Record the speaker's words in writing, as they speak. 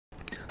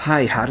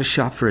Hi, how to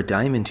shop for a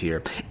diamond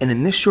here. And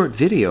in this short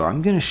video,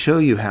 I'm going to show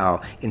you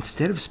how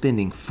instead of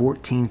spending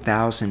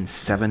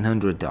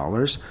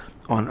 $14,700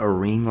 on a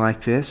ring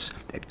like this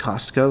at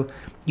Costco,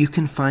 you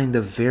can find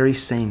the very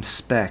same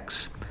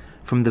specs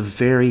from the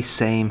very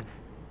same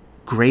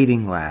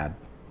grading lab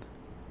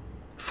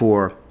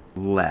for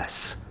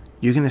less.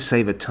 You're going to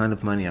save a ton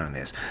of money on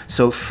this.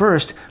 So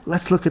first,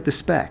 let's look at the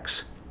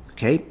specs.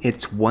 Okay,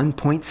 it's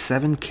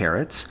 1.7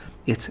 carats.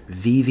 It's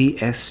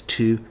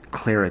VVS2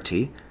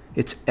 clarity.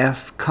 It's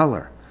F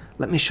color.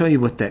 Let me show you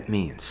what that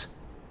means.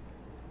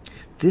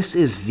 This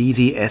is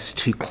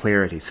VVS2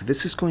 clarity, so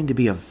this is going to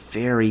be a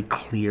very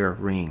clear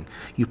ring.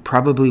 You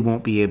probably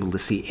won't be able to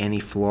see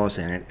any flaws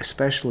in it,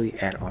 especially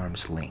at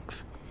arm's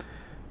length.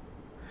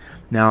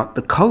 Now,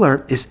 the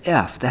color is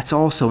F. That's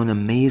also an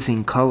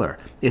amazing color.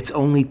 It's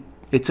only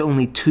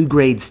 2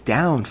 grades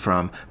down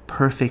from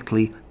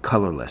perfectly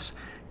colorless.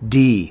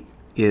 D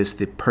is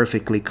the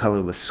perfectly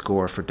colorless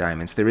score for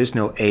diamonds. There is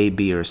no A,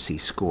 B, or C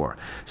score.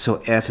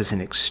 So F is an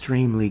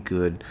extremely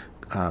good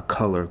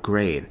color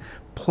grade.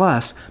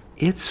 Plus,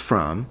 it's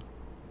from,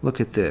 look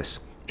at this,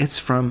 it's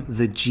from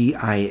the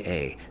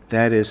GIA.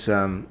 That is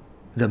the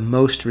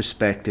most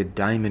respected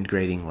diamond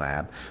grading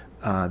lab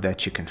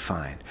that you can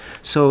find.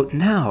 So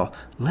now,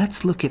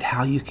 let's look at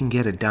how you can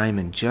get a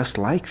diamond just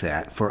like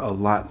that for a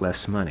lot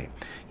less money.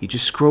 You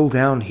just scroll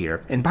down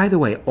here, and by the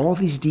way, all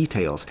these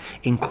details,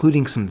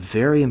 including some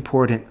very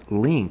important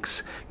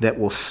links that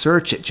will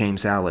search at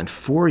James Allen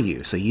for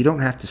you, so you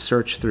don't have to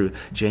search through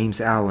James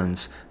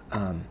Allen's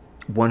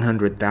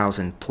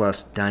 100,000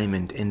 plus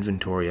diamond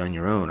inventory on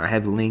your own. I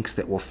have links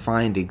that will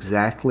find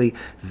exactly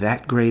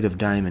that grade of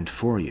diamond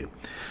for you.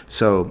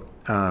 So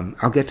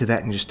I'll get to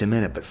that in just a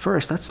minute, but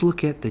first let's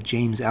look at the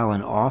James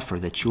Allen offer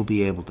that you'll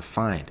be able to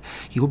find.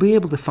 You'll be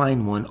able to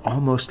find one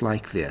almost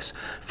like this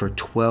for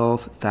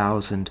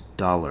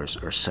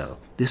 $12,000 or so.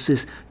 This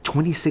is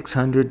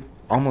 $2,600,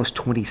 almost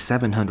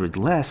 $2,700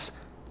 less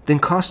than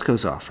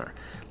Costco's offer.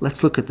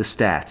 Let's look at the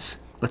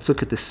stats. Let's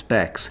look at the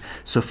specs.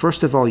 So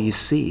first of all, you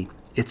see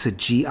it's a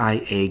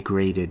GIA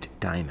graded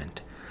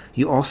diamond.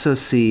 You also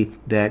see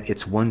that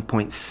it's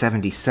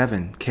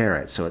 1.77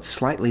 carats, so it's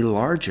slightly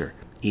larger.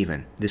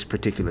 Even this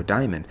particular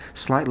diamond,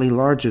 slightly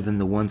larger than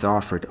the ones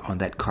offered on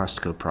that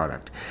Costco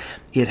product.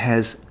 It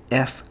has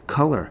F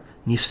color.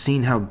 You've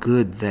seen how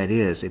good that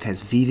is. It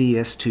has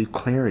VVS2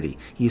 clarity.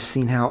 You've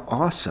seen how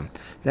awesome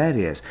that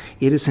is.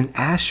 It is an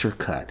Asher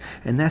cut,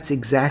 and that's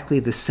exactly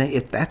the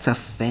same. That's a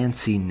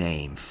fancy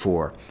name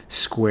for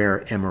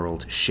square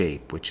emerald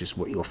shape, which is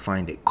what you'll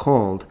find it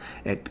called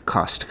at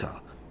Costco.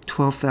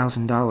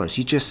 $12,000.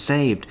 You just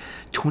saved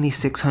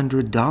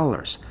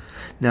 $2,600.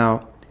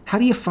 Now, how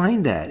do you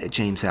find that at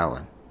James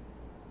Allen?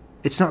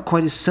 It's not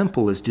quite as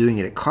simple as doing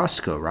it at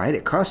Costco, right?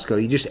 At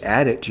Costco, you just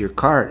add it to your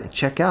cart and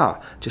check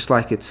out, just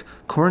like it's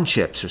corn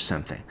chips or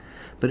something.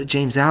 But at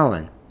James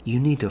Allen, you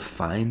need to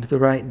find the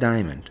right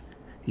diamond.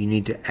 You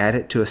need to add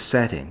it to a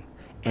setting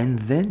and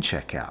then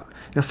check out.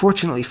 Now,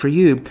 fortunately for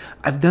you,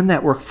 I've done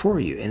that work for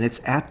you, and it's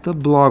at the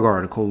blog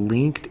article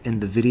linked in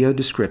the video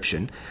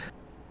description.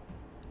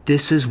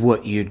 This is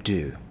what you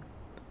do.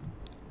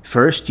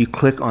 First, you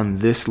click on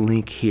this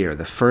link here,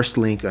 the first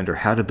link under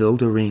how to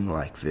build a ring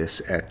like this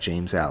at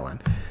James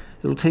Allen.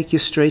 It'll take you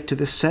straight to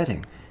the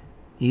setting.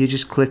 You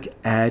just click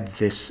add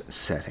this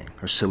setting,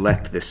 or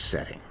select this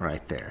setting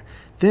right there.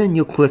 Then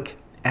you'll click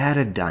add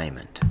a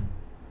diamond.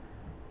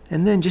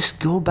 And then just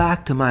go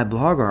back to my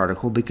blog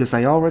article because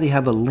I already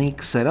have a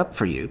link set up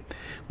for you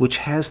which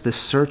has the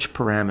search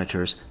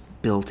parameters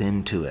built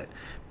into it.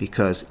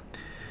 Because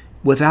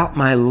without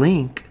my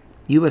link,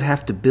 you would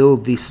have to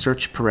build these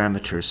search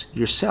parameters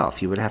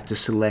yourself. You would have to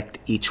select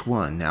each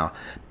one. Now,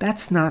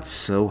 that's not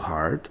so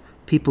hard.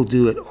 People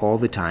do it all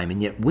the time,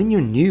 and yet when you're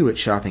new at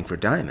shopping for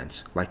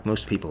diamonds, like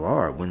most people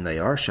are when they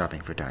are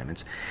shopping for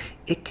diamonds,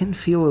 it can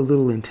feel a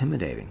little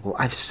intimidating. Well,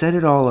 I've set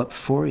it all up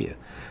for you.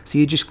 So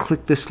you just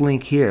click this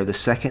link here, the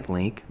second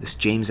link, this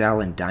James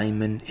Allen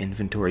Diamond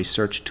Inventory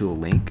Search Tool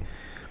link.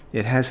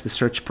 It has the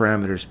search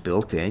parameters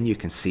built in. You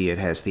can see it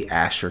has the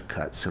Asher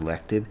cut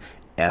selected,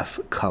 F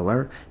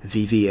color,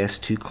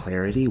 VVS2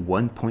 clarity,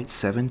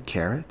 1.7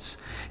 carats.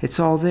 It's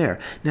all there.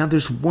 Now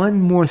there's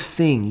one more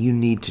thing you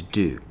need to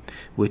do,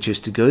 which is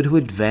to go to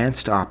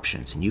advanced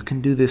options, and you can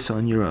do this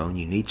on your own.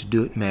 You need to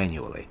do it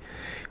manually.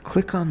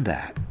 Click on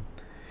that.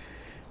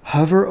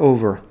 Hover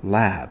over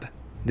lab.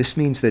 This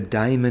means the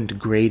diamond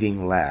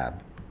grading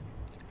lab.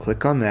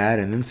 Click on that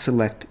and then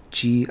select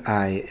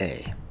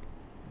GIA.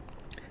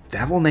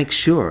 That will make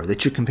sure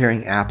that you're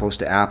comparing apples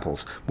to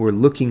apples. We're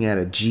looking at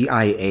a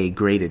GIA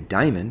graded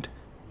diamond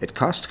at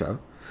Costco.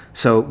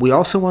 So we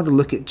also want to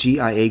look at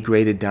GIA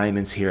graded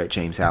diamonds here at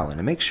James Allen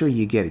and make sure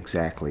you get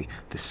exactly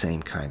the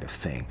same kind of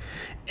thing.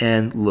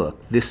 And look,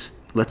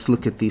 let's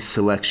look at these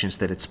selections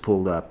that it's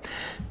pulled up.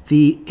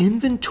 The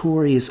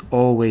inventory is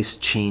always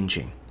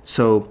changing.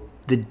 So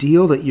the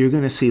deal that you're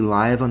going to see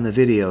live on the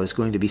video is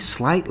going to be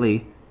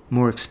slightly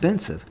more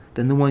expensive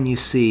than the one you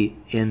see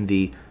in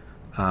the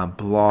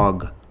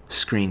blog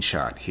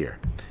screenshot here.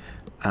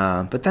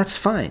 But that's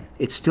fine.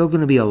 It's still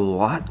going to be a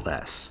lot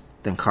less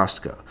than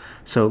Costco.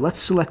 So let's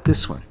select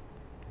this one.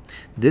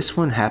 This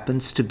one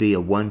happens to be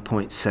a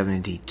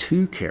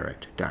 1.72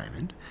 carat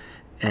diamond,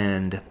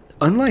 and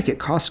unlike at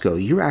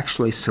Costco, you're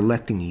actually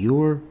selecting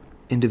your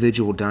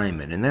individual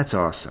diamond, and that's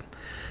awesome.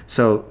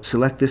 So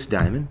select this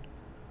diamond,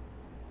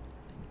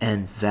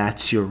 and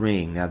that's your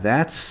ring. Now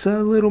that's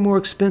a little more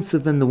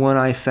expensive than the one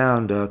I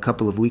found a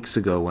couple of weeks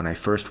ago when I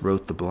first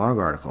wrote the blog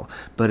article,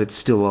 but it's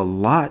still a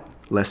lot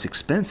less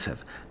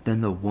expensive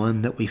than the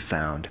one that we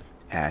found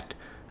at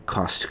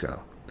Costco.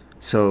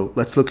 So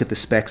let's look at the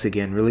specs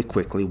again really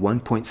quickly.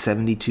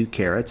 1.72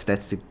 carats,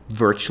 that's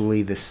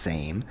virtually the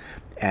same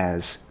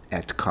as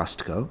at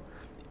Costco.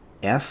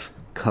 F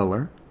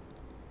color,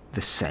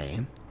 the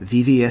same.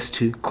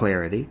 VVS2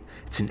 clarity.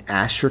 It's an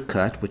Asher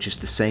cut, which is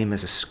the same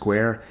as a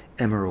square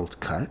emerald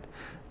cut.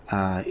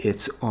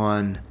 It's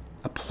on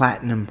a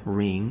platinum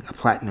ring, a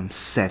platinum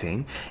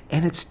setting,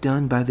 and it's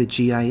done by the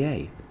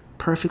GIA.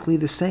 Perfectly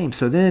the same.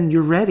 So then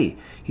you're ready.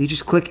 You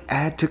just click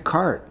add to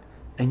cart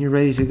and you're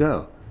ready to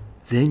go.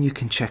 Then you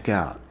can check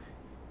out.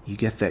 You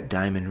get that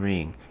diamond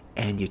ring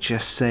and you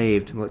just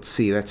saved, let's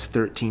see, that's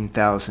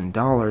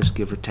 $13,000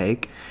 give or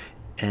take.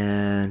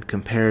 And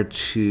compared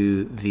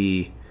to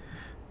the,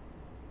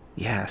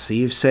 yeah, so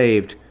you've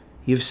saved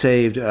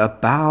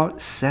about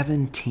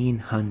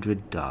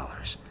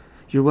 $1,700.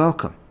 You're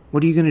welcome.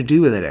 What are you going to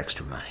do with that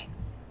extra money?